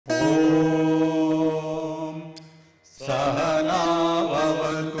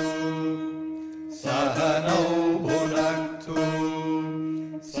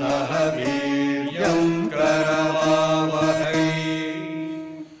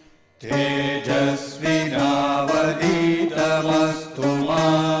तेजस्विनावधीतमस्तु मा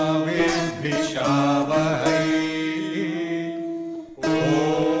विद्विषावहै। ॐ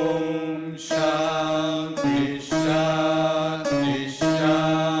शान्ति शान्ति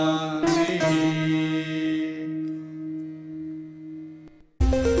शान्तिः।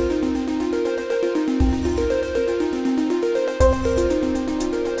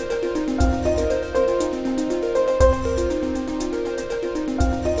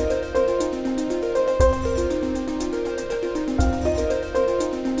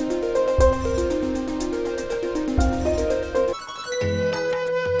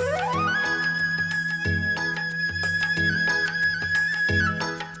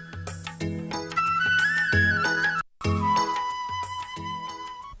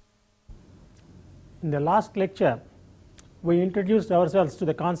 In the last lecture, we introduced ourselves to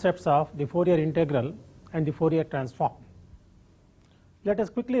the concepts of the Fourier integral and the Fourier transform. Let us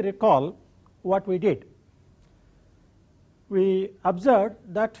quickly recall what we did. We observed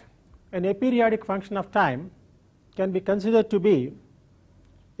that an aperiodic function of time can be considered to be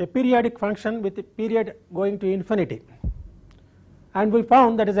a periodic function with a period going to infinity, and we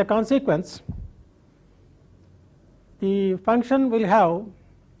found that as a consequence the function will have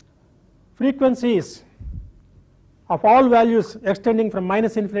frequencies of all values extending from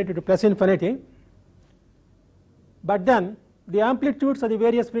minus infinity to plus infinity, but then the amplitudes of the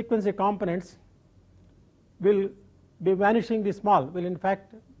various frequency components will be vanishingly small, will in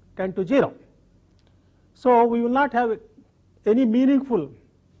fact tend to 0. So we will not have any meaningful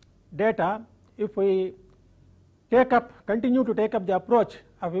data if we continue to take up the approach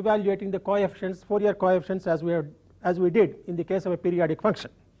of evaluating the coefficients, Fourier coefficients, as we did in the case of a periodic function.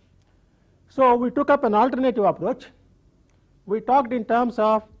 So we took up an alternative approach. We talked in terms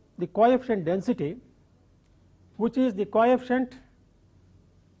of the coefficient density, which is the coefficient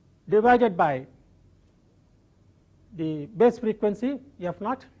divided by the base frequency f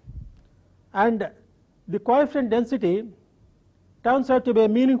naught, and the coefficient density turns out to be a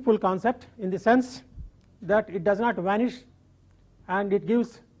meaningful concept in the sense that it does not vanish and it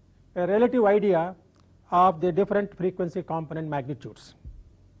gives a relative idea of the different frequency component magnitudes.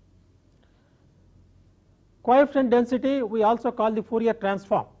 Coefficient density we also call the Fourier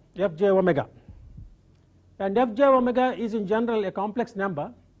transform fj omega, and fj omega is in general a complex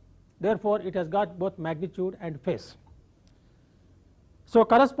number, therefore it has got both magnitude and phase. So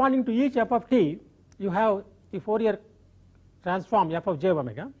corresponding to each f of t you have the Fourier transform f of j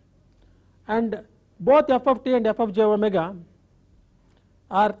omega, and both f of t and f of j omega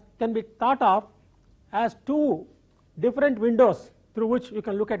can be thought of as two different windows through which you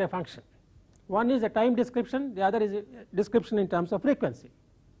can look at a function. One is a time description, the other is a description in terms of frequency.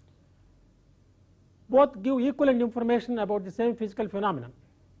 Both give equivalent information about the same physical phenomenon.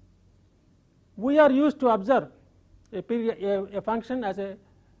 We are used to observe a function as a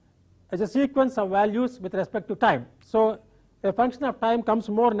sequence of values with respect to time. So a function of time comes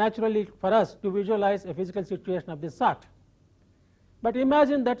more naturally for us to visualize a physical situation of this sort. But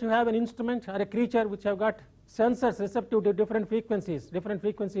imagine that you have an instrument or a creature which have got sensors receptive to different frequencies, different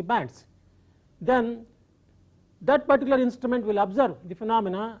frequency bands. Then that particular instrument will observe the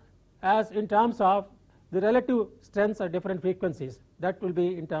phenomena as in terms of the relative strengths of different frequencies. That will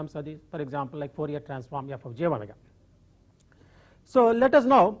be in terms of the, for example, like Fourier transform f of j omega. So let us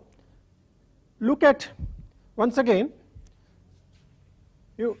now look at, once again,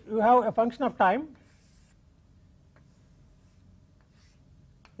 you have a function of time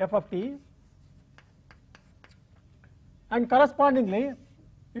f of t, and correspondingly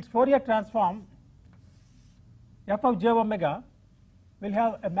its Fourier transform f of j omega will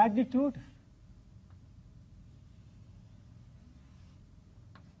have a magnitude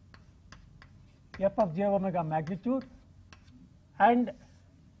f of j omega magnitude and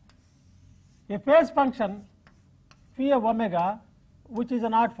a phase function phi of omega, which is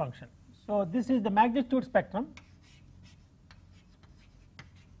an odd function. So this is the magnitude spectrum,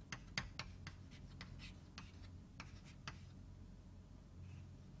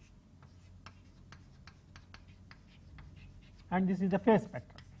 and this is the phase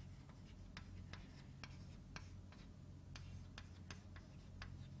spectrum.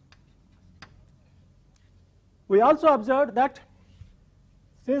 We also observed that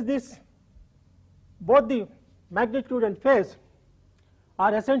since both the magnitude and phase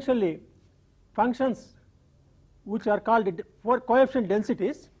are essentially functions which are called coefficient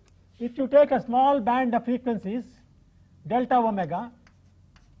densities, if you take a small band of frequencies delta omega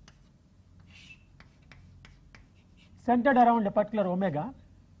centered around a particular omega,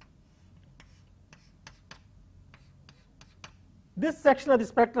 this section of the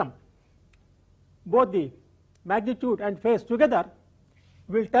spectrum both the magnitude and phase together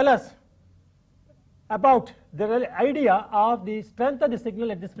will tell us about the idea of the strength of the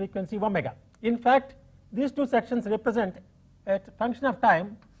signal at this frequency omega. In fact, these two sections represent a function of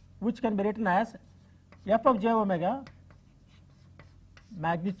time which can be written as f of j omega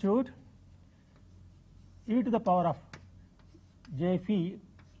magnitude e to the power of j phi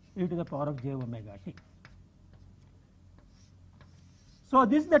e to the power of j omega t. So,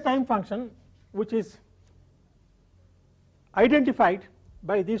 this is the time function which is identified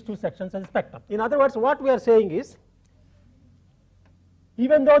by these two sections as spectrum. In other words, what we are saying is,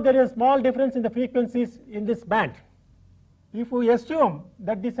 even though there is a small difference in the frequencies in this band, if we assume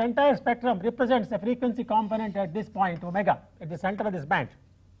that this entire spectrum represents a frequency component at this point omega at the center of this band,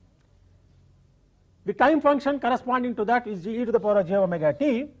 the time function corresponding to that is e to the power of j omega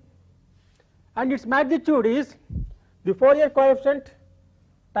t, and its magnitude is the Fourier coefficient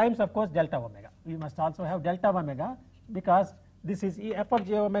times, of course, delta omega. We must also have delta omega, because this is f of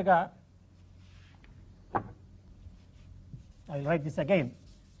j omega. I will write this again.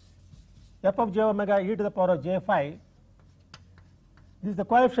 F of j omega e to the power of j phi. This is the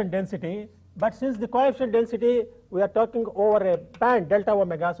coefficient density, but since the coefficient density we are talking over a band delta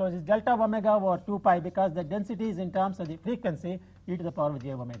omega, so it is delta omega over 2 pi, because the density is in terms of the frequency e to the power of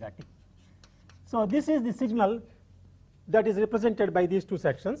j omega t. So, this is the signal that is represented by these two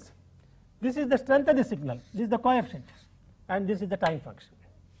sections. This is the strength of the signal, this is the coefficient, and this is the time function.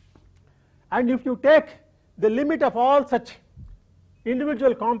 And if you take the limit of all such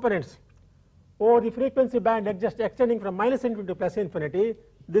individual components over the frequency band just extending from minus infinity to plus infinity,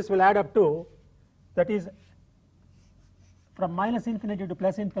 this will add up to, that is, from minus infinity to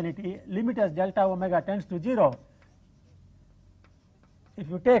plus infinity, limit as delta omega tends to 0. If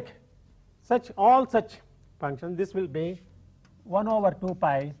you take all such functions, this will be 1 over 2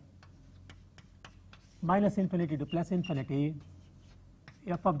 pi minus infinity to plus infinity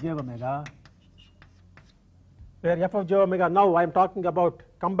f of j omega, where f of j omega, now I am talking about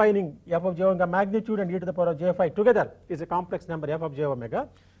combining f of j omega magnitude and e to the power of j phi together, is a complex number f of j omega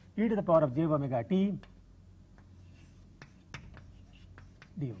e to the power of j omega t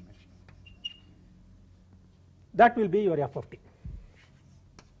d omega. That will be your f of t.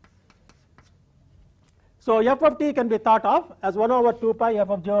 So, f of t can be thought of as 1 over 2 pi f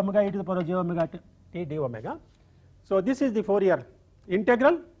of j omega e to the power of j omega t d omega. So, this is the Fourier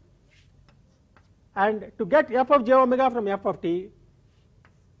integral, and to get f of j omega from f of t,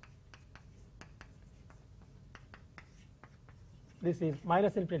 this is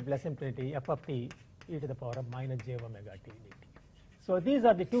minus infinity plus infinity f of t e to the power of minus j omega t dt. So, these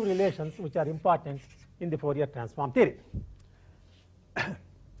are the two relations which are important in the Fourier transform theory.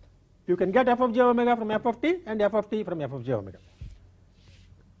 You can get f of j omega from f of t and f of t from f of j omega.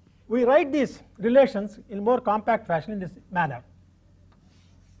 We write these relations in more compact fashion in this manner.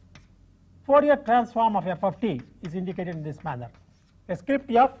 Fourier transform of f of t is indicated in this manner. A script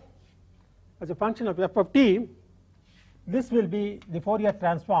f as a function of f of t, this will be the Fourier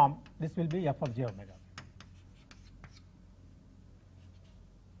transform, this will be f of j omega.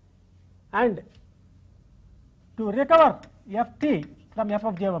 And to recover ft from f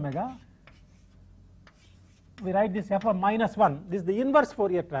of j omega, we write this f of minus 1, this is the inverse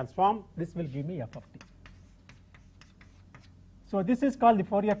Fourier transform, this will give me f of t. So, this is called the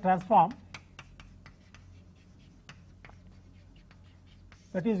Fourier transform,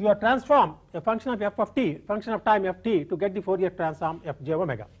 that is, you are transform a function of f of t, function of time f t, to get the Fourier transform f j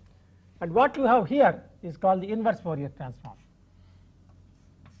omega. And what you have here is called the inverse Fourier transform.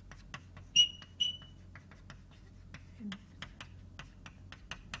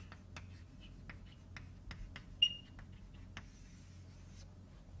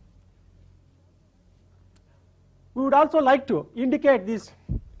 We would also like to indicate these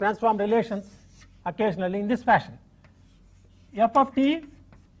transform relations occasionally in this fashion. F of t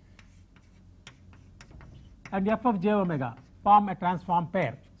and f of j omega form a transform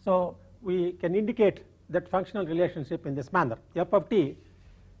pair. So, we can indicate that functional relationship in this manner. F of t,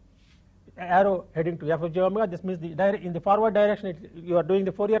 arrow heading to f of j omega, this means in the forward direction you are doing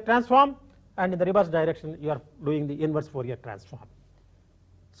the Fourier transform, and in the reverse direction you are doing the inverse Fourier transform.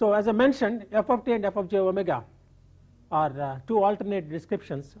 So, as I mentioned, f of t and f of j omega are two alternate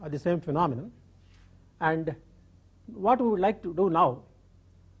descriptions of the same phenomenon, and what we would like to do now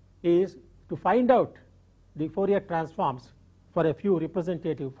is to find out the Fourier transforms for a few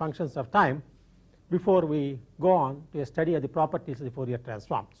representative functions of time before we go on to a study of the properties of the Fourier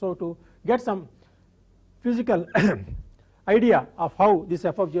transform. So, to get some physical idea of how this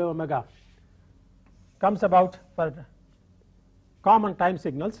f of j omega comes about for common time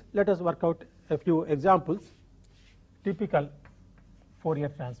signals. Let us work out a few examples, typical Fourier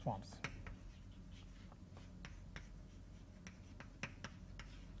transforms.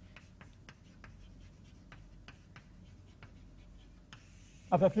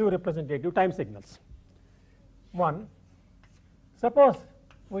 Of a few representative time signals. 1. Suppose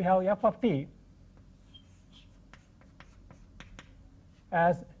we have f of t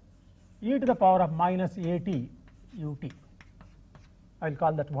as e to the power of minus at ut. I will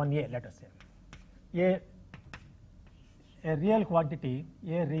call that 1a, let us say. A real quantity,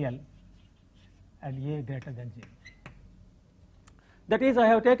 a real, and a greater than 0. That is, I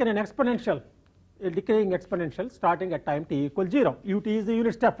have taken an exponential, a decaying exponential starting at time t equals 0. Ut is the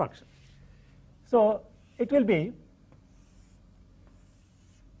unit step function. So it will be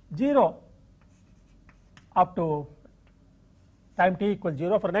 0 up to time t equals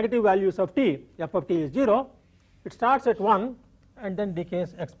 0 for negative values of t. F of t is 0. It starts at 1 and then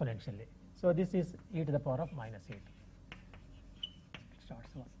decays exponentially. So this is e to the power of minus 8. It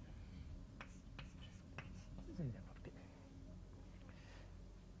starts 1. This is f of t.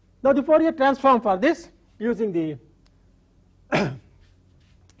 Now the Fourier transform for this, using the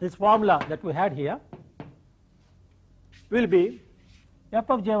this formula that we had here, will be f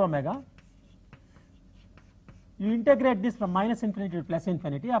of j omega. You integrate this from minus infinity to plus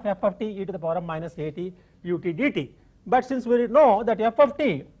infinity of f of t e to the power of minus at ut dt. But since we know that f of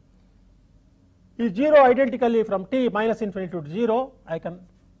t is 0 identically from t minus infinity to 0, I can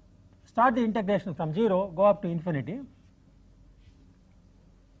start the integration from 0, go up to infinity.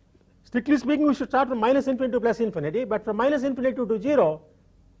 Strictly speaking, we should start from minus infinity to plus infinity, but from minus infinity to 0,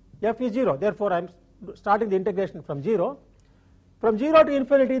 f is 0. Therefore, I am starting the integration from 0. From 0 to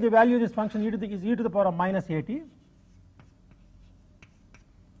infinity, the value of this function is e to the power of minus at,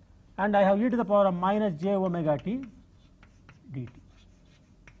 and I have e to the power of minus j omega t dt.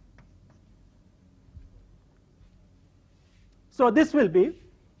 So this will be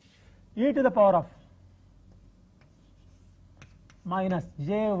e to the power of minus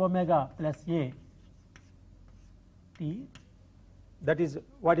j omega plus a t, that is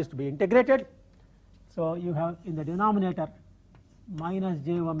what is to be integrated. So you have in the denominator minus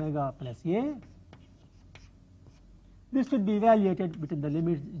j omega plus a. This should be evaluated between the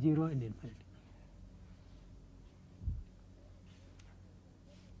limits 0 and infinity.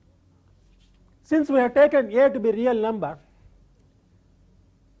 Since we have taken a to be real number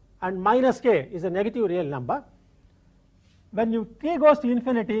and minus k is a negative real number, when t goes to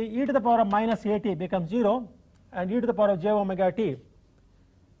infinity, e to the power of minus at becomes 0, and e to the power of j omega t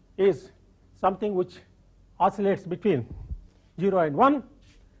is something which oscillates between 0 and 1,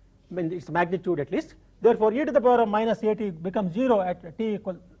 its magnitude at least. Therefore, e to the power of minus at becomes 0 at t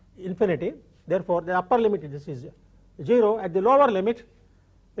equal infinity. Therefore, the upper limit this is 0. At the lower limit,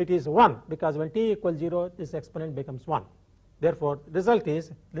 it is 1, because when t equals 0, this exponent becomes 1. Therefore, the result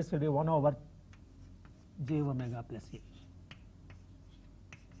is this will be 1 over j omega plus a.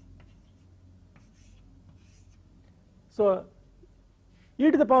 So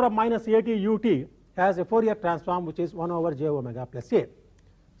e to the power of minus at ut has a Fourier transform which is 1 over j omega plus a.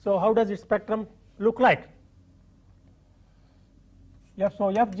 So how does its spectrum look like? So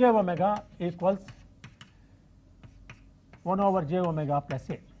f j omega equals 1 over j omega plus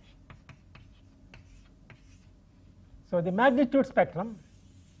a. So the magnitude spectrum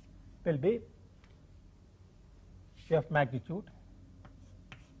will be f magnitude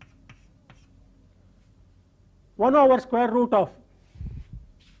 1 over square root of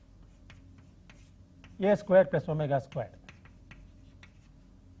a square plus omega square,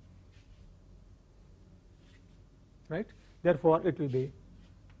 right. Therefore, it will be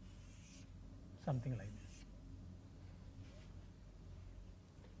something like this.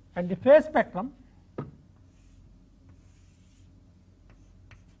 And the phase spectrum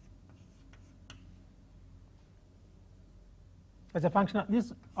as a function of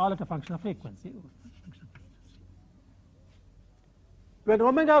this, all as a function of frequency. When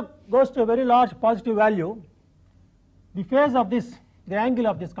omega goes to a very large positive value, the phase of this, the angle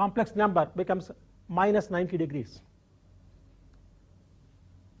of this complex number becomes minus 90 degrees.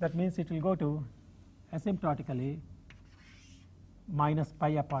 That means it will go to asymptotically minus pi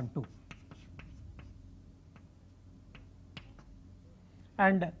upon 2.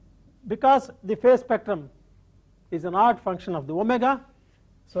 And because the phase spectrum is an odd function of the omega,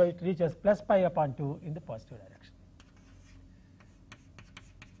 so it reaches plus pi upon 2 in the positive direction.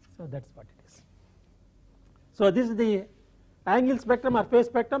 So that's what it is. So this is the angle spectrum or phase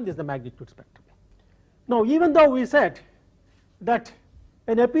spectrum, this is the magnitude spectrum. Now even though we said that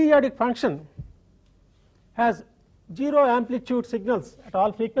an aperiodic function has 0 amplitude signals at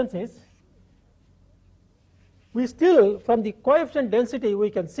all frequencies, we still from the coefficient density we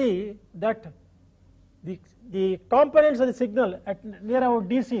can see that the components of the signal at near about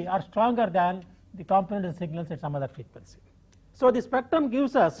DC are stronger than the component of the signals at some other frequency. So the spectrum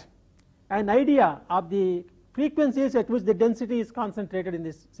gives us an idea of the frequencies at which the density is concentrated in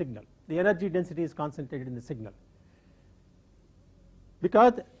this signal, the energy density is concentrated in the signal,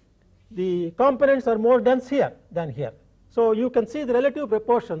 because the components are more dense here than here. So you can see the relative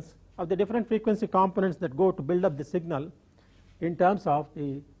proportions of the different frequency components that go to build up the signal in terms of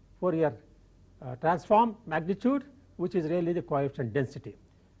the Fourier transform magnitude, which is really the coefficient density.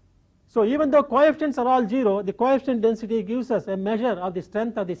 So even though coefficients are all 0, the coefficient density gives us a measure of the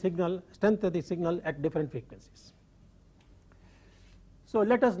strength of the signal at different frequencies. So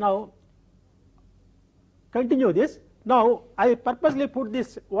let us now continue this. Now I purposely put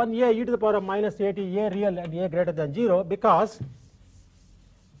this 1a e to the power of minus at a real and a greater than 0 because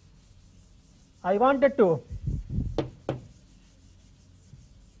I wanted to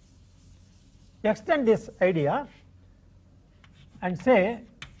extend this idea and say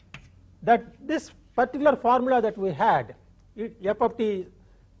that this particular formula that we had, f of t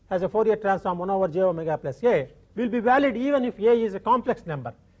has a Fourier transform 1 over j omega plus a, will be valid even if a is a complex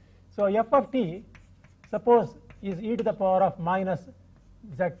number. So f of t, suppose, is e to the power of minus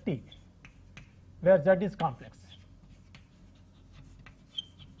zt, where z is complex.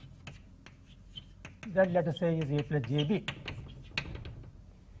 Z, let us say, is a plus jb,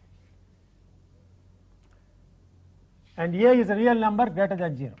 and a is a real number greater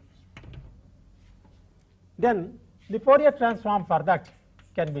than 0. Then the Fourier transform for that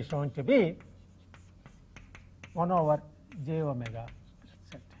can be shown to be 1 over j omega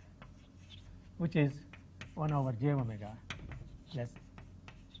z, which is 1 over j omega plus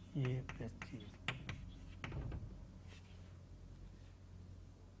a plus g.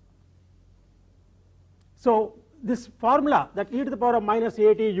 So this formula that e to the power of minus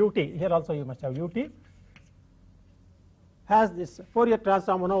at ut, here also you must have ut, has this Fourier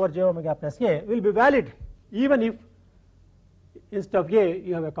transform 1 over j omega plus a, will be valid even if instead of a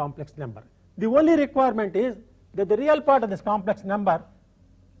you have a complex number. The only requirement is that the real part of this complex number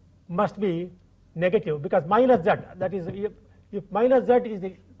must be negative, because minus z, that is, if minus z is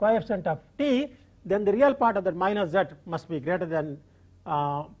the coefficient of t, then the real part of that minus z must be greater than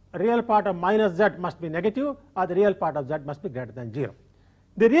real part of minus z must be negative, or the real part of z must be greater than 0.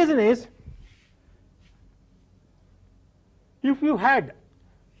 The reason is, if you had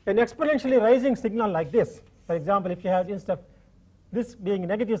an exponentially rising signal like this, for example, if you have, instead of this being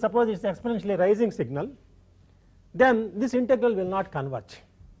negative, suppose it is exponentially rising signal, then this integral will not converge.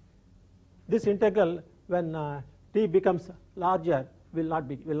 This integral, when t becomes larger, will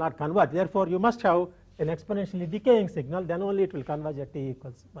not converge. Therefore you must have an exponentially decaying signal, then only it will converge at t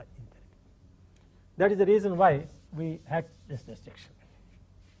equals by infinity. That is the reason why we had this restriction.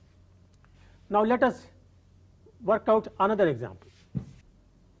 Now let us work out another example.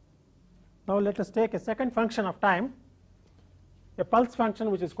 Now let us take a second function of time, a pulse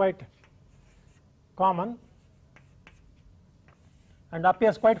function which is quite common and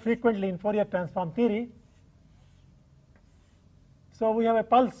appears quite frequently in Fourier transform theory. So we have a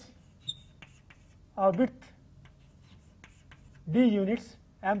pulse of width d units,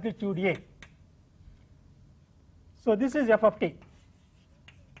 amplitude a. So this is f of t.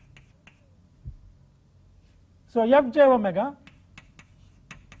 So f j omega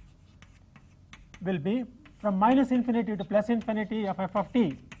will be from minus infinity to plus infinity of f of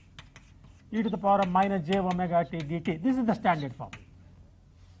t e to the power of minus j omega t dt. This is the standard form.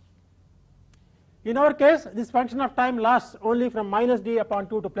 In our case, this function of time lasts only from minus d upon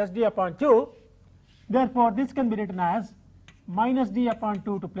 2 to plus d upon 2. Therefore this can be written as minus d upon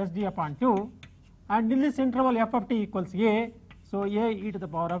 2 to plus d upon 2, and in this interval f of t equals a, so a e to the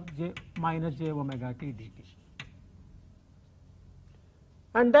power of j minus j omega t dt,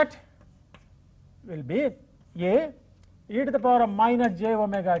 and that will be a e to the power of minus j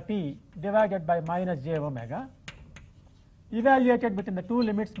omega t divided by minus j omega, evaluated between the two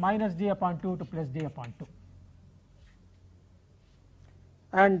limits minus d upon 2 to plus d upon 2.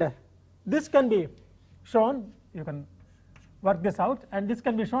 And this can be shown, you can work this out, and this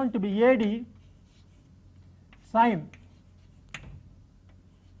can be shown to be ad sine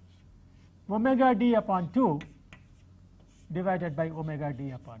omega d upon 2 divided by omega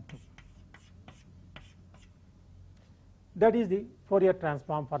d upon 2. That is the Fourier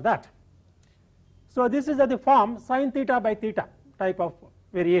transform for that. So this is the form sin theta by theta type of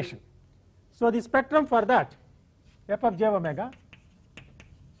variation. So the spectrum for that, f of j omega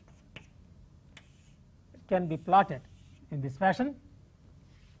can be plotted in this fashion.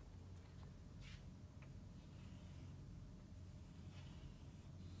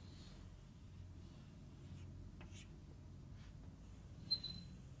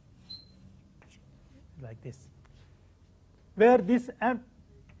 Like this, where this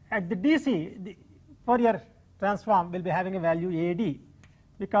at the DC, the Fourier transform will be having a value AD,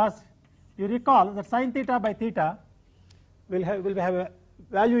 because you recall that sin theta by theta will have a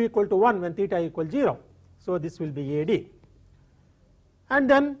value equal to 1 when theta equals 0. So this will be AD, and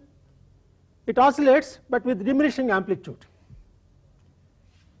then it oscillates but with diminishing amplitude.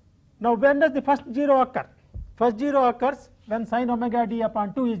 Now when does the first 0 occur? First 0 occurs when sin omega d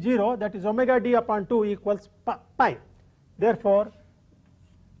upon 2 is 0, that is omega d upon 2 equals pi. Therefore,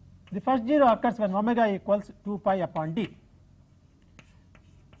 the first 0 occurs when omega equals 2 pi upon d.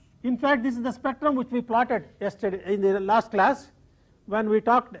 In fact, this is the spectrum which we plotted yesterday in the last class when we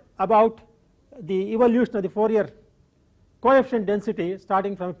talked about the evolution of the Fourier coefficient density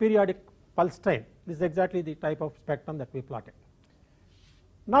starting from a periodic pulse train. This is exactly the type of spectrum that we plotted.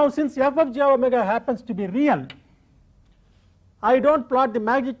 Now since f of j omega happens to be real, I do not plot the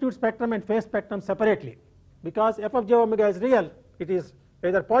magnitude spectrum and phase spectrum separately, because f of j omega is real. It is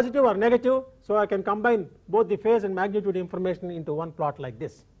either positive or negative, so I can combine both the phase and magnitude information into one plot like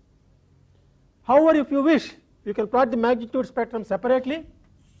this. However, if you wish, you can plot the magnitude spectrum separately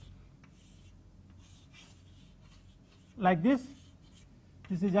like this.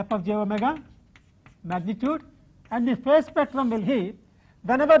 This is f of j omega magnitude, and the phase spectrum will be,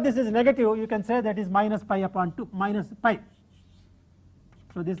 whenever this is negative, you can say that is minus pi upon 2 minus pi.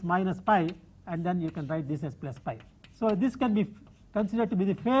 So this minus pi, and then you can write this as plus pi. So this can be considered to be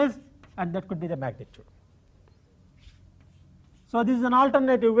the phase, and that could be the magnitude. So this is an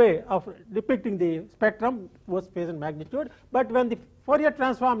alternative way of depicting the spectrum, both phase and magnitude. But when the Fourier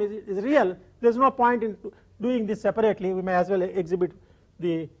transform is real, there is no point in doing this separately. We may as well exhibit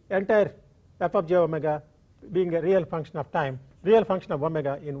the entire f of j omega being a real function of time, real function of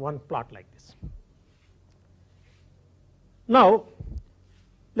omega in one plot like this. Now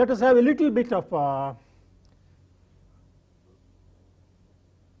let us have a little bit of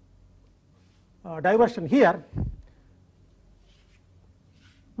diversion here.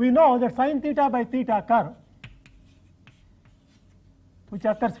 We know that sin theta by theta curve, which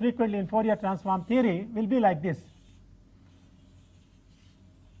occurs frequently in Fourier transform theory, will be like this.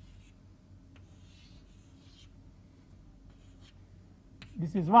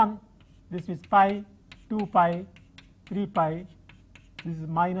 This is 1, this is pi, 2 pi, 3 pi, this is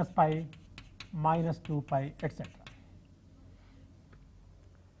minus pi, minus 2 pi, etc.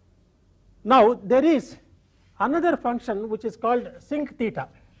 Now there is another function which is called sinc theta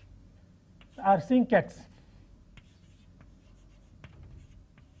or sinc x.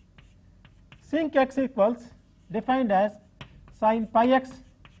 Sinc x equals defined as sin pi x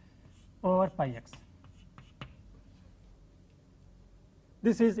over pi x.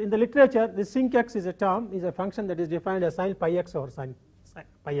 This is in the literature, the sinc x is a term, is a function that is defined as sin pi x over sin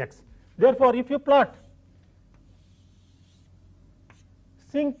pi x. Therefore, if you plot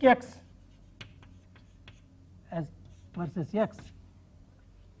sinc x as versus x,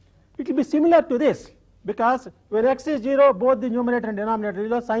 it will be similar to this, because when x is 0, both the numerator and denominator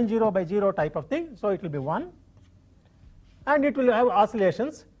is sin 0 by 0 type of thing. So it will be 1, and it will have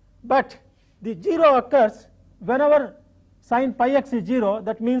oscillations, but the 0 occurs whenever sin pi x is 0.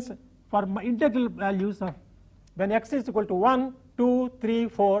 That means for integral values of when x is equal to 1, 2, 3,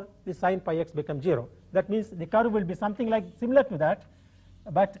 4, the sin pi x becomes 0. That means the curve will be something like similar to that,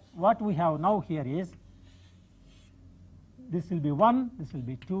 but what we have now here is this will be 1, this will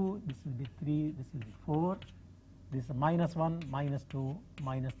be 2, this will be 3, this will be 4, this is minus 1, minus 2,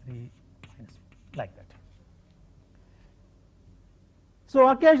 minus 3, minus 4, like that. So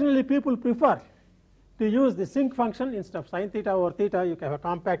occasionally people prefer to use the sinc function instead of sin theta over theta. You can have a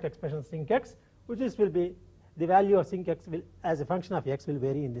compact expression sinc x, which is will be the value of sinc x will, as a function of x, will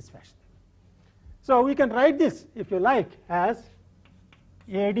vary in this fashion. So we can write this, if you like, as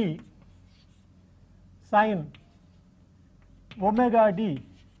AD sin omega d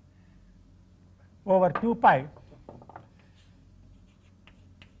over 2 pi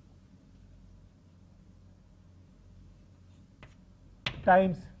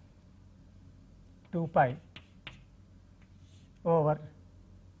times 2 pi over,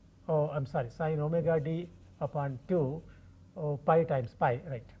 sin omega d upon 2 pi times pi,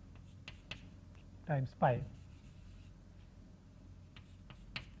 right, times pi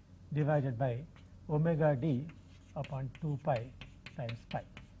divided by omega d upon 2 pi times pi.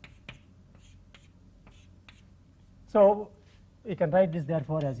 So we can write this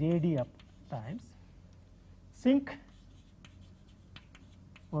therefore as AD up times sinc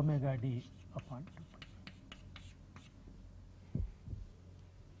omega d upon 2 pi.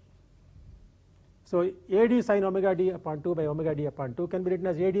 So AD sin omega d upon 2 by omega d upon 2 can be written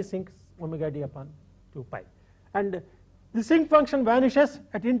as AD sinc omega d upon 2 pi, and the sinc function vanishes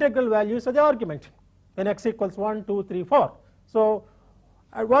at integral values of the argument when x equals 1, 2, 3, 4. So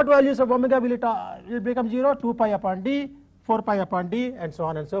at what values of omega will it will become 0? 2 pi upon d, 4 pi upon d, and so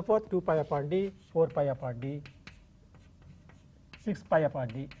on and so forth. 2 pi upon d, 4 pi upon d, 6 pi upon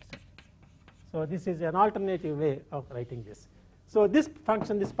d, etc. So this is an alternative way of writing this. So this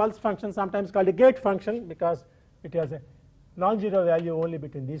function, this pulse function, sometimes called a gate function because it has a non-zero value only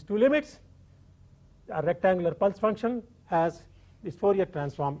between these two limits. A rectangular pulse function has this Fourier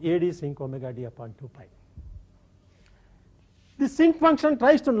transform AD sinc omega d upon 2 pi. The sinc function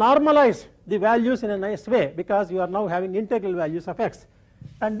tries to normalize the values in a nice way because you are now having integral values of x,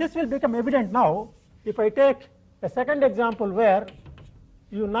 and this will become evident now if I take a second example where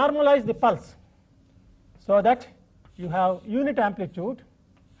you normalize the pulse so that you have unit amplitude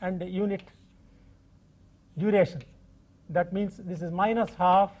and unit duration. That means this is minus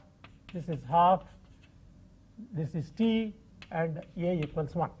half, this is half, this is t, and a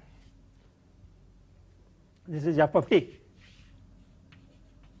equals 1. This is f of t.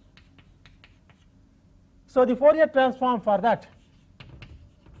 So the Fourier transform for that,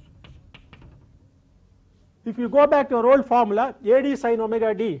 if you go back to your old formula, AD sin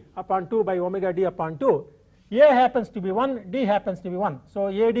omega d upon 2 by omega d upon 2, A happens to be 1, D happens to be 1. So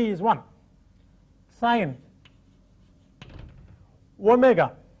AD is 1 sin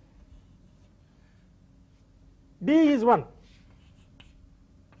omega D is 1.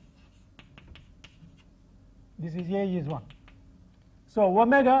 This is A is 1. So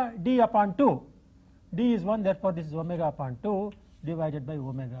omega d upon 2, d is 1, therefore this is omega upon 2 divided by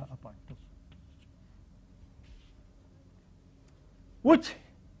omega upon 2, which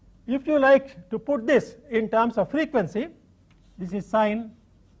if you like to put this in terms of frequency, this is sin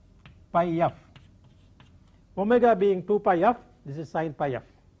pi f, omega being 2 pi f, this is sin pi f,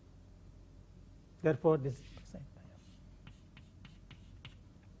 therefore this is sin pi f,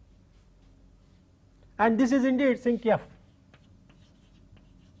 and this is indeed sinc f.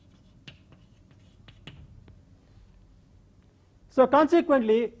 So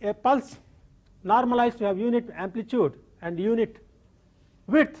consequently a pulse normalized to have unit amplitude and unit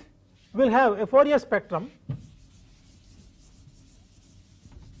width will have a Fourier spectrum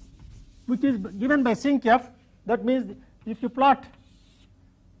which is given by sinc f. That means if you plot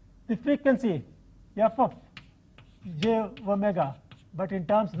the frequency f of j omega, but in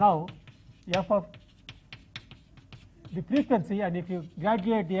terms now f of the frequency, and if you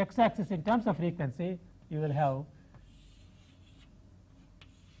graduate the x axis in terms of frequency, you will have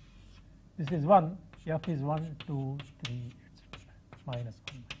this is 1, f is 1, 2, 3, etc. minus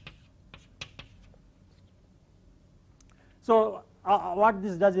 1. So what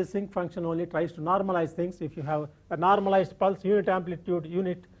this does is sinc function only tries to normalize things. If you have a normalized pulse, unit amplitude,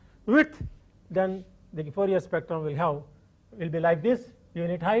 unit width, then the Fourier spectrum will be like this,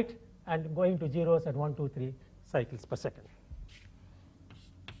 unit height, and going to zeros at 1, 2, 3 cycles per second.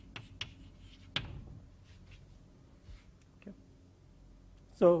 Okay.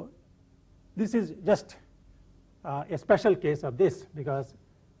 So this is just a special case of this because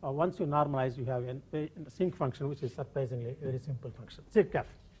once you normalize, you have a sinc function which is surprisingly a very simple function, sinc f.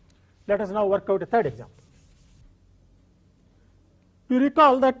 Let us now work out a third example. You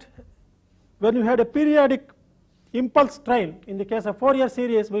recall that when you had a periodic impulse train, in the case of Fourier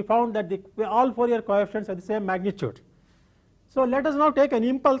series, we found that all Fourier coefficients are the same magnitude. So let us now take an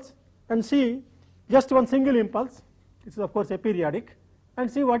impulse and see just one single impulse. This is of course a periodic, and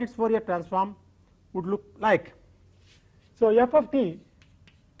see what its Fourier transform would look like. So f of t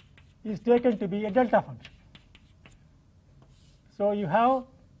is taken to be a delta function. So you have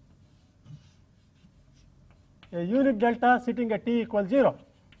a unit delta sitting at t equals 0.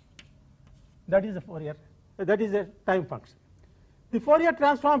 That is a Fourier, that is a time function. The Fourier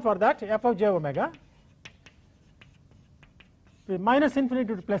transform for that, f of j omega, minus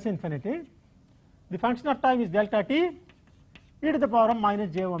infinity to plus infinity. The function of time is delta t e to the power of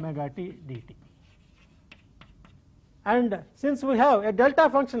minus j omega t dt. And since we have a delta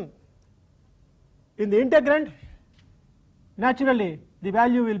function in the integrand, naturally the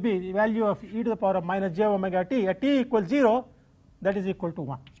value will be the value of e to the power of minus j omega t at t equals 0, that is equal to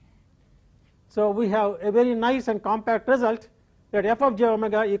 1. So we have a very nice and compact result that f of j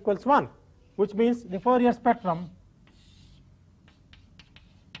omega equals 1, which means the Fourier spectrum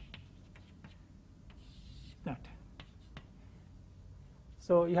that.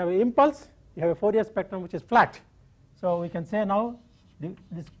 So you have an impulse you have a Fourier spectrum which is flat. So we can say now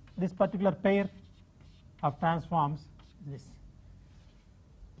this particular pair of transforms, this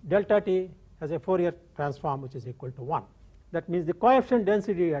delta t has a Fourier transform which is equal to 1. That means the coefficient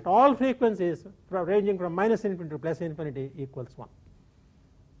density at all frequencies ranging from minus infinity to plus infinity equals 1.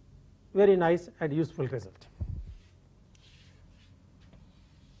 Very nice and useful result.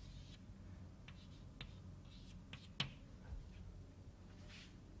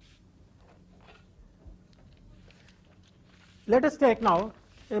 Let us take now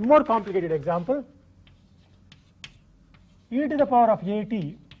a more complicated example. E to the power of at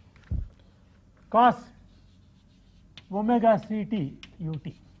cos omega ct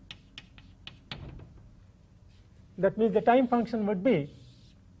ut. That means the time function would be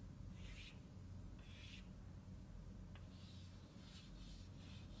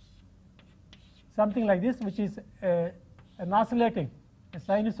something like this, which is an oscillating a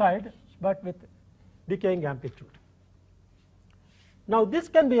sinusoid but with decaying amplitude. Now this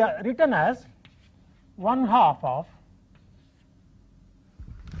can be written as 1/2 of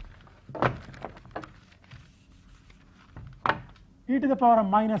e to the power of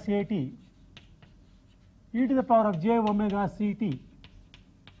minus at e to the power of j omega ct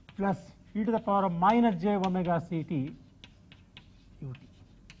plus e to the power of minus j omega ct ut,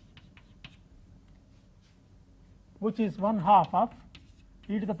 which is 1/2 of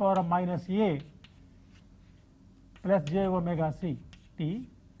e to the power of minus a plus j omega c t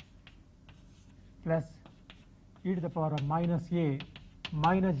plus e to the power of minus a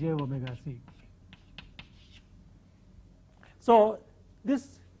minus j omega c. So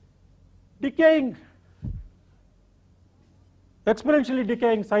this decaying, exponentially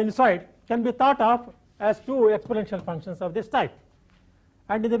decaying sinusoid can be thought of as two exponential functions of this type.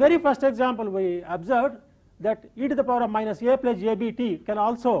 And in the very first example we observed that e to the power of minus a plus jbt can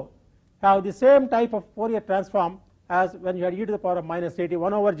also have the same type of Fourier transform as when you had e to the power of minus 80,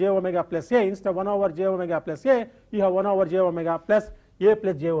 1 over j omega plus a. Instead of 1 over j omega plus a, you have 1 over j omega plus a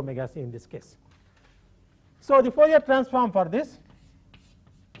plus j omega c in this case. So the Fourier transform for this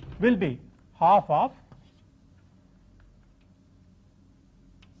will be half of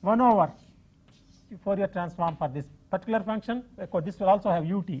 1 over the Fourier transform for this particular function. Of course, this will also have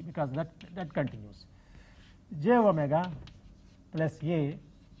ut because that continues. J omega plus a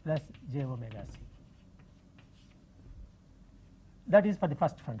plus j omega c. That is for the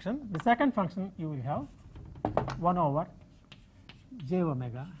first function. The second function you will have 1 over j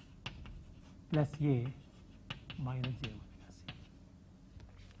omega plus a minus j omega c.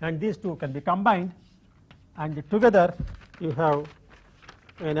 And these two can be combined, and together you have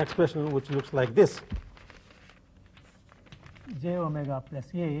an expression which looks like this: j omega plus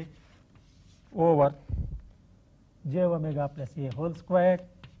a over j omega plus a whole squared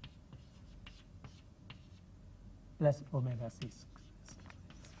plus omega c.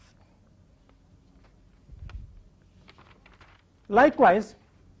 Likewise,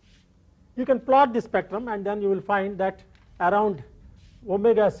 you can plot the spectrum and then you will find that around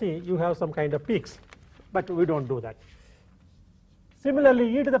omega c you have some kind of peaks, but we don't do that.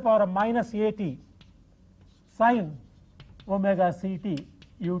 Similarly, e to the power of minus at sin omega ct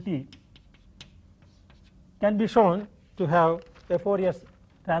ut can be shown to have a Fourier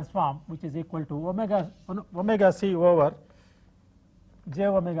transform which is equal to omega c over j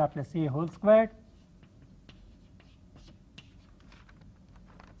omega plus a whole squared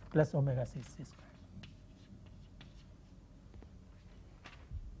plus omega c squared.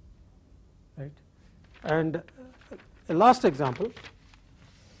 Right. And a last example,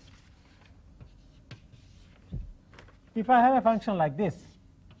 if I have a function like this,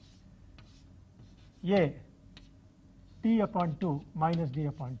 a t upon 2 minus d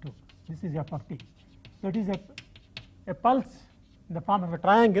upon 2, this is f of t. So it is a pulse in the form of a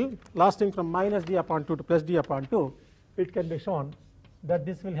triangle lasting from minus d upon 2 to plus d upon 2. It can be shown that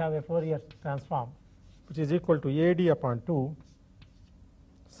this will have a Fourier transform which is equal to ad upon 2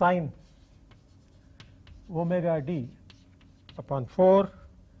 sin omega d upon 4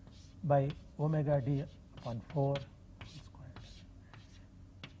 by omega d upon 4 squared.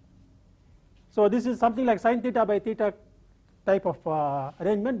 So this is something like sin theta by theta type of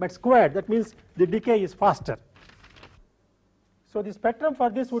arrangement, but squared. That means the decay is faster. So the spectrum for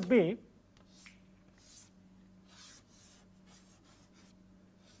this would be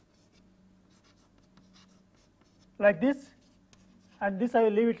like this, and this I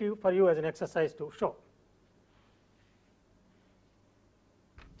will leave it for you as an exercise to show.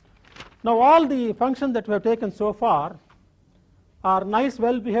 Now all the functions that we have taken so far are nice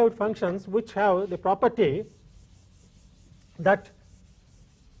well behaved functions which have the property that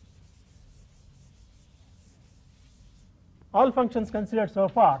all functions considered so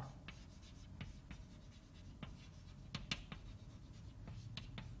far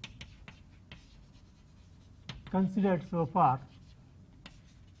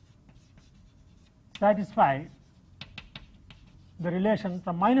satisfy the relation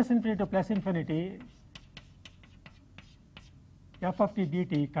from minus infinity to plus infinity f of t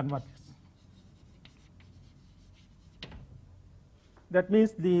dt converges. That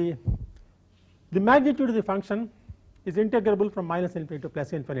means the magnitude of the function is integrable from minus infinity to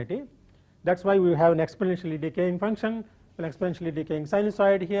plus infinity. That is why we have an exponentially decaying function, an exponentially decaying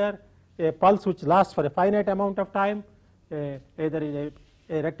sinusoid here, a pulse which lasts for a finite amount of time, either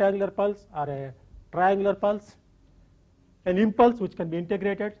a rectangular pulse or a triangular pulse, an impulse which can be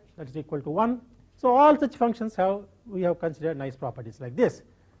integrated, that is equal to 1. So all such functions we have considered nice properties like this.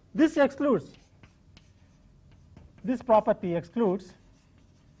 This property excludes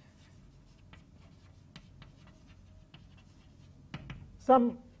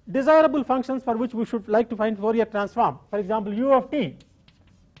some desirable functions for which we should like to find Fourier transform. For example, u of t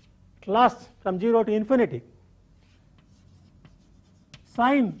lasts from 0 to infinity,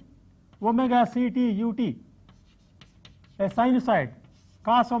 sin omega ct ut, a sinusoid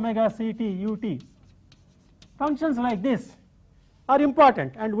cos omega ct ut. Functions like this are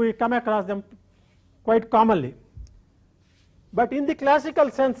important and we come across them quite commonly, but in the classical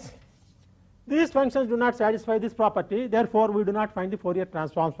sense these functions do not satisfy this property, therefore we do not find the Fourier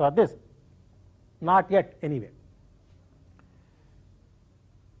transforms for this, not yet anyway.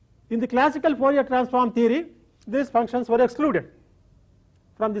 In the classical Fourier transform theory, these functions were excluded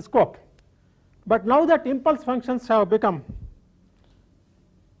from the scope, but now that impulse functions have become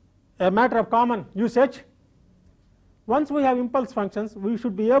a matter of common usage, once we have impulse functions we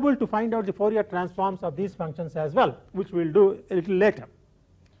should be able to find out the Fourier transforms of these functions as well, which we will do a little later.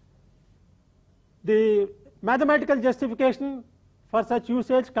 The mathematical justification for such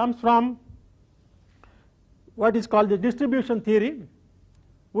usage comes from what is called the distribution theory,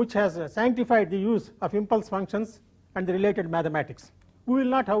 which has sanctified the use of impulse functions and the related mathematics. We will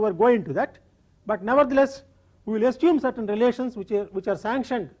not however go into that, but nevertheless we will assume certain relations which are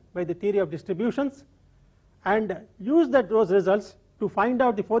sanctioned by the theory of distributions and use those results to find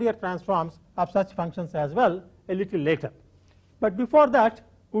out the Fourier transforms of such functions as well a little later. But before that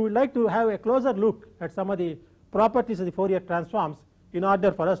we would like to have a closer look at some of the properties of the Fourier transforms in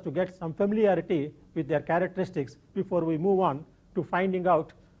order for us to get some familiarity with their characteristics before we move on to finding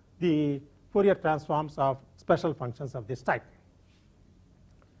out the Fourier transforms of special functions of this type.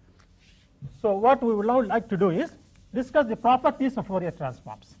 So what we would now like to do is discuss the properties of Fourier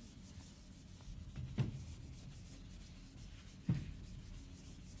transforms.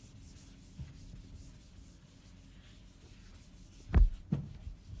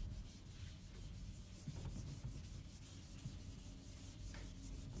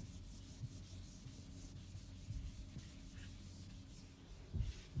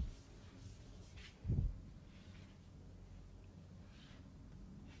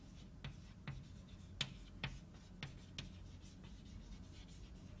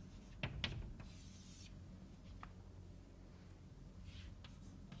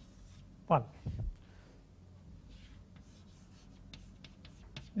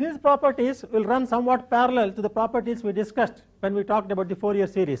 These properties will run somewhat parallel to the properties we discussed when we talked about the Fourier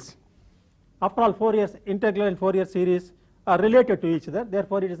series. After all, Fourier's integral and Fourier series are related to each other,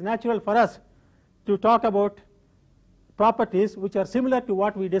 therefore it is natural for us to talk about properties which are similar to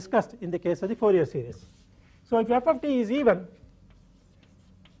what we discussed in the case of the Fourier series. So if f of t is even,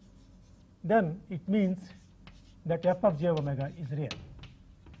 then it means that f of j omega is real.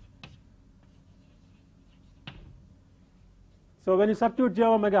 So when you substitute j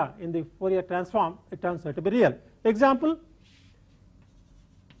omega in the Fourier transform, it turns out to be real. Example,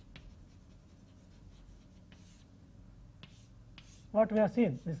 what we have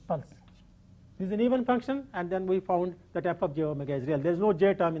seen, this pulse. This is an even function and then we found that f of j omega is real. There is no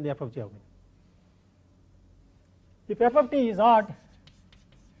j term in the f of j omega. If f of t is odd,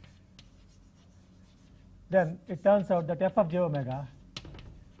 then it turns out that f of j omega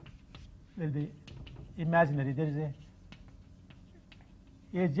will be imaginary. There is a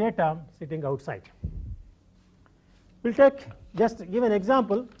j term sitting outside. We will just give an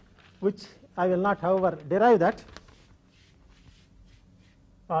example which I will not however derive that.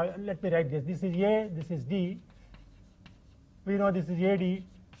 Let me write this. This is a, this is d. We know this is ad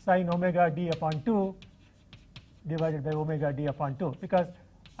sine omega d upon 2 divided by omega d upon 2, because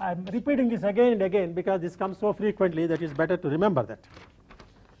I am repeating this again and again because this comes so frequently that it is better to remember that.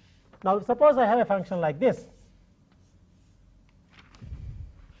 Now suppose I have a function like this,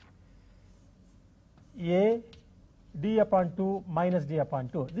 a d upon 2 minus d upon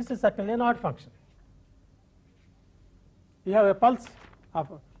 2. This is certainly an odd function. You have a pulse of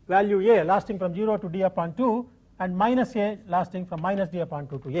value a lasting from 0 to d upon 2 and minus a lasting from minus d upon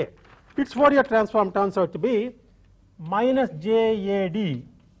 2 to a. Its Fourier transform turns out to be minus JAD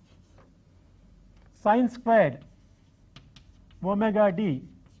sine squared omega d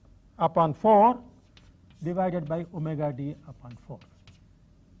upon 4 divided by omega d upon 4.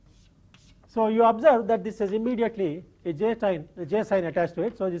 So you observe that this is immediately a j sign attached to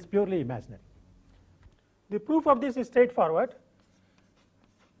it, so it is purely imaginary. The proof of this is straightforward.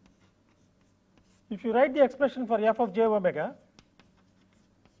 If you write the expression for f of j omega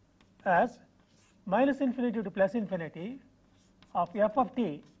as minus infinity to plus infinity of f of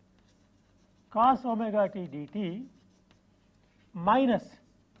t cos omega t dt minus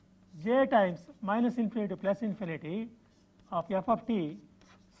j times minus infinity to plus infinity of f of t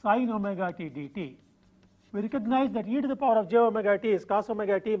sin omega t dt. We recognize that e to the power of j omega t is cos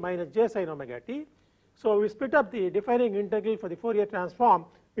omega t minus j sin omega t. So we split up the defining integral for the Fourier transform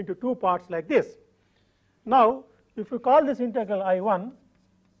into two parts like this. Now if we call this integral I1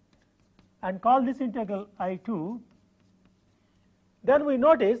 and call this integral I2, then we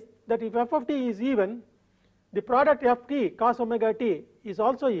notice that if f of t is even, the product f t cos omega t is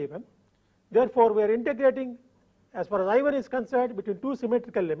also even. Therefore we are integrating, as far as I1 is concerned, between two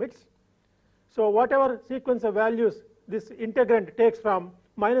symmetrical limits. So whatever sequence of values this integrand takes from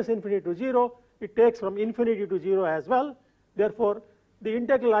minus infinity to 0, it takes from infinity to 0 as well. Therefore the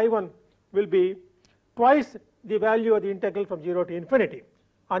integral I1 will be twice the value of the integral from 0 to infinity.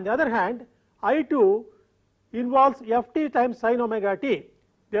 On the other hand, I2 involves ft times sin omega t.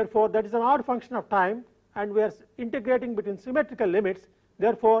 Therefore that is an odd function of time, and we are integrating between symmetrical limits.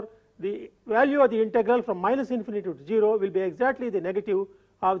 Therefore the value of the integral from minus infinity to 0 will be exactly the negative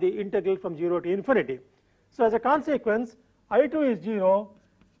of the integral from 0 to infinity. So as a consequence, I2 is 0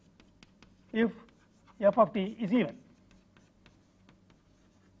 if f of t is even.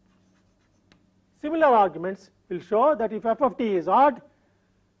 Similar arguments will show that if f of t is odd,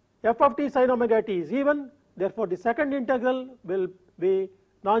 f of t sin omega t is even. Therefore the second integral will be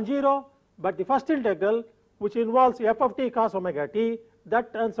non-zero, but the first integral, which involves f of t cos omega t,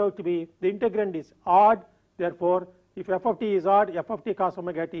 that turns out to be the integrand is odd. Therefore if f of t is odd, f of t cos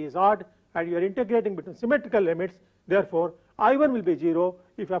omega t is odd, and you are integrating between symmetrical limits. Therefore I1 will be 0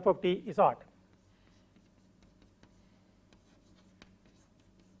 if f of t is odd.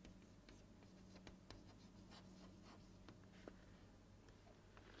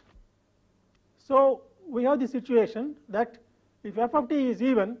 So we have the situation that if f of t is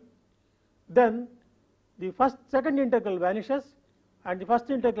even, then the second integral vanishes and the first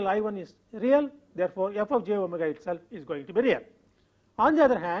integral I1 is real. Therefore f of j omega itself is going to be real. On the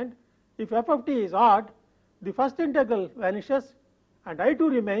other hand, if f of t is odd, the first integral vanishes and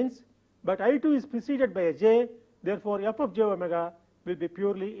I2 remains, but I2 is preceded by a j. Therefore f of j omega will be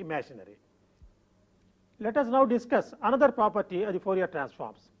purely imaginary. Let us now discuss another property of the Fourier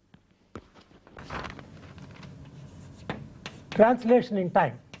transforms: translation in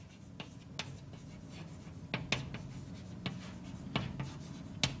time.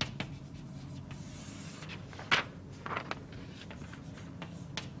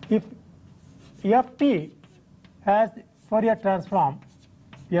 If ft has Fourier transform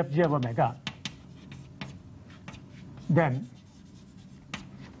fj omega, then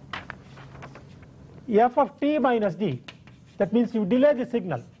f of t minus d, that means you delay the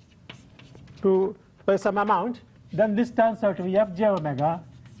signal by some amount, then this turns out to be fj omega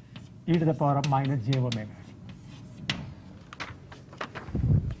e to the power of minus j omega.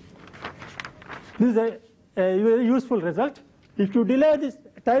 This is a very useful result. If you delay this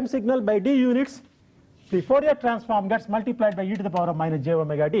time signal by d units, the Fourier transform gets multiplied by e to the power of minus j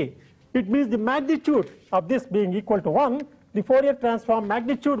omega d. It means the magnitude of this being equal to 1, the Fourier transform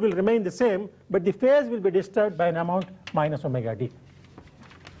magnitude will remain the same, but the phase will be disturbed by an amount minus omega d.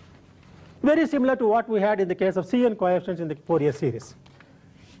 Very similar to what we had in the case of Cn coefficients in the Fourier series.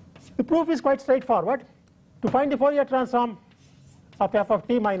 The proof is quite straightforward. To find the Fourier transform of f of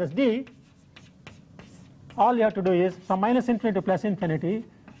t minus d, all you have to do is from minus infinity to plus infinity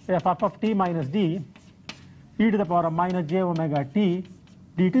f of t minus d e to the power of minus j omega t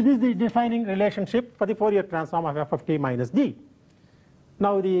dt. This is the defining relationship for the Fourier transform of f of t minus d.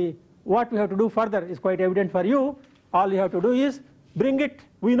 Now what we have to do further is quite evident for you. All you have to do is bring it.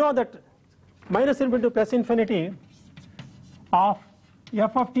 We know that minus infinity to plus infinity of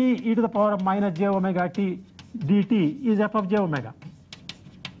f of t e to the power of minus j omega t dt is f of j omega,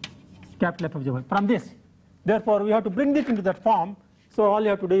 capital F of j omega, from this. Therefore we have to bring this into that form. So all you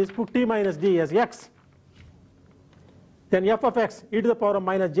have to do is put t minus d as x. then f of x e to the power of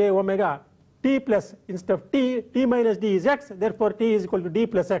minus j omega t plus, instead of t minus d is x, therefore t is equal to d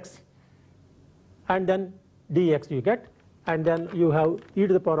plus x, and then dx you get, and then you have e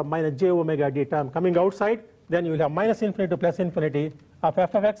to the power of minus j omega d term coming outside, then you will have minus infinity to plus infinity of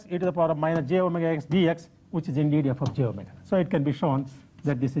f of x e to the power of minus j omega x dx, which is indeed f of j omega. So it can be shown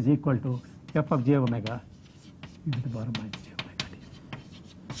that this is equal to f of j omega e to the power of minus j omega d.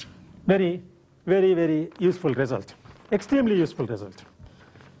 Very, very, very useful result, extremely useful result.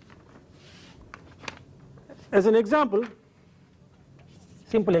 As an example,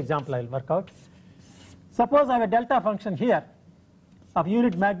 simple example I will work out. Suppose I have a delta function here of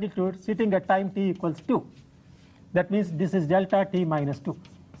unit magnitude sitting at time t equals 2. That means this is delta t minus 2.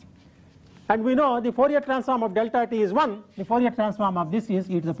 And we know the Fourier transform of delta t is 1. The Fourier transform of this is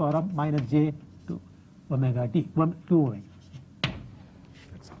e to the power of minus j to omega d, 2 omega.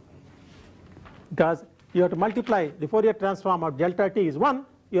 Because you have to multiply the Fourier transform of delta t is 1.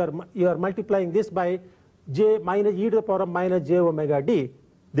 You are multiplying this by j minus e to the power of minus j omega d.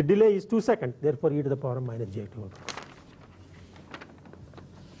 The delay is 2 seconds, therefore e to the power of minus j 2 omega.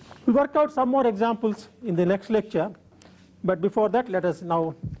 We'll work out some more examples in the next lecture, but before that let us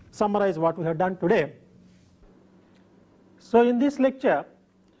now summarize what we have done today. So in this lecture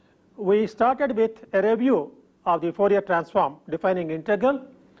we started with a review of the Fourier transform defining integral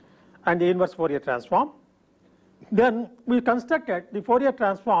and the inverse Fourier transform. Then we constructed the Fourier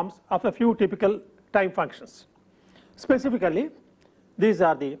transforms of a few typical time functions. Specifically, these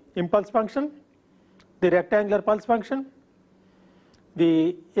are the impulse function, the rectangular pulse function,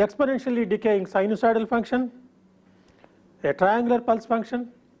 the exponentially decaying sinusoidal function, a triangular pulse function,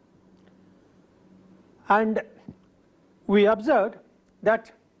 and we observed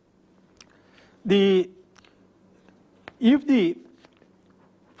that if the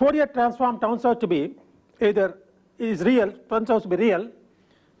Fourier transform turns out to be turns out to be real,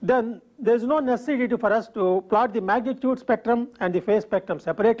 then there is no necessity for us to plot the magnitude spectrum and the phase spectrum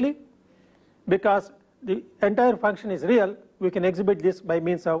separately, because the entire function is real. We can exhibit this by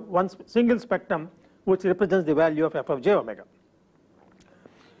means of one single spectrum which represents the value of f of j omega.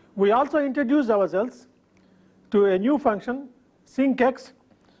 We also introduced ourselves to a new function sinc x,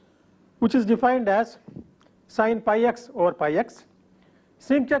 which is defined as sin pi x over pi x.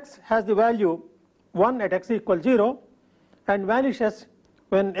 Sinc x has the value 1 at x equals 0 and vanishes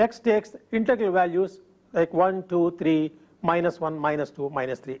when x takes integral values like 1, 2, 3, minus 1, minus 2,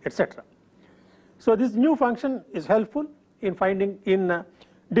 minus 3, etc. So this new function is helpful in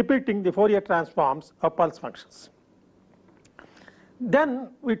depicting the Fourier transforms of pulse functions.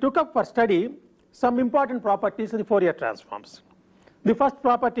 Then we took up for study some important properties of the Fourier transforms. The first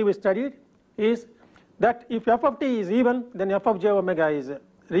property we studied is that if f of t is even, then f of j omega is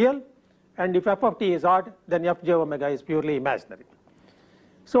real, and if f of t is odd, then f j omega is purely imaginary.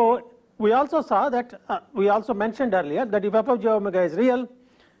 So we also saw that we also mentioned earlier that if f of j omega is real,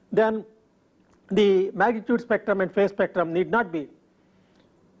 then the magnitude spectrum and phase spectrum need not be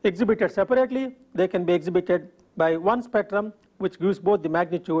exhibited separately. They can be exhibited by one spectrum which gives both the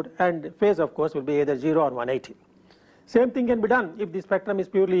magnitude, and phase of course will be either 0 or 180. Same thing can be done if the spectrum is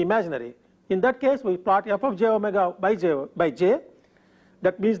purely imaginary. In that case we plot f of j omega by j.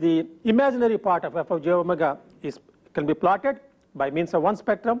 That means the imaginary part of f of j omega can be plotted by means of one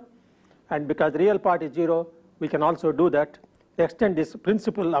spectrum, and because the real part is 0, we can also do that, extend this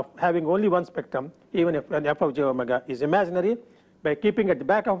principle of having only one spectrum even if an f of j omega is imaginary, by keeping at the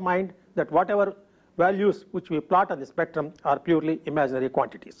back of mind that whatever values which we plot on the spectrum are purely imaginary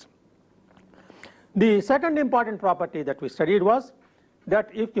quantities. The second important property that we studied was that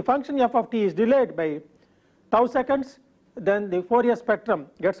if the function f of t is delayed by tau seconds, then the Fourier spectrum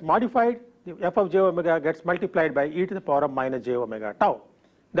gets modified, the f of j omega gets multiplied by e to the power of minus j omega tau.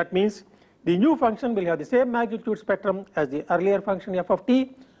 That means the new function will have the same magnitude spectrum as the earlier function f of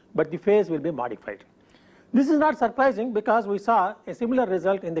t, but the phase will be modified. This is not surprising because we saw a similar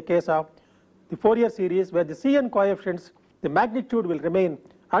result in the case of the Fourier series, where the Cn coefficients, the magnitude will remain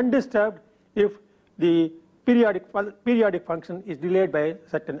undisturbed if the periodic function is delayed by a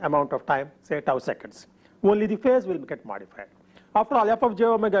certain amount of time, say tau seconds. Only the phase will get modified. After all, f of j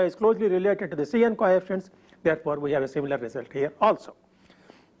omega is closely related to the Cn coefficients, therefore we have a similar result here also.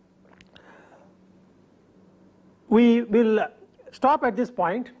 We will stop at this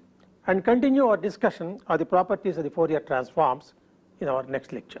point and continue our discussion of the properties of the Fourier transforms in our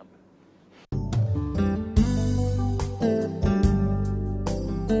next lecture.